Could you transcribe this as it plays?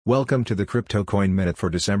Welcome to the Crypto Coin Minute for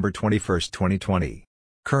December 21, 2020.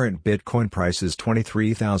 Current Bitcoin price is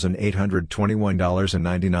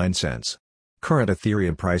 $23,821.99. Current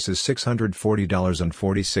Ethereum price is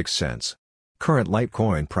 $640.46. Current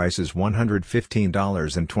Litecoin price is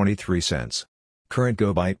 $115.23. Current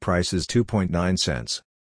GoByte price is 2.9 cents.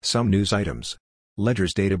 Some news items.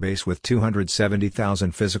 Ledger's database with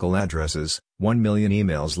 270,000 physical addresses, 1 million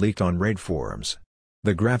emails leaked on raid forums.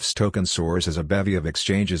 The Graphs token soars as a bevy of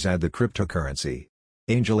exchanges add the cryptocurrency.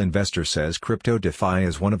 Angel investor says crypto DeFi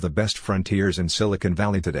is one of the best frontiers in Silicon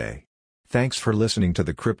Valley today. Thanks for listening to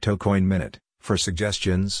the Crypto Coin Minute. For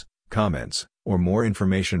suggestions, comments, or more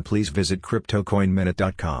information, please visit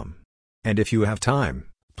CryptoCoinMinute.com. And if you have time,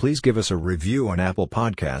 please give us a review on Apple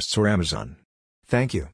Podcasts or Amazon. Thank you.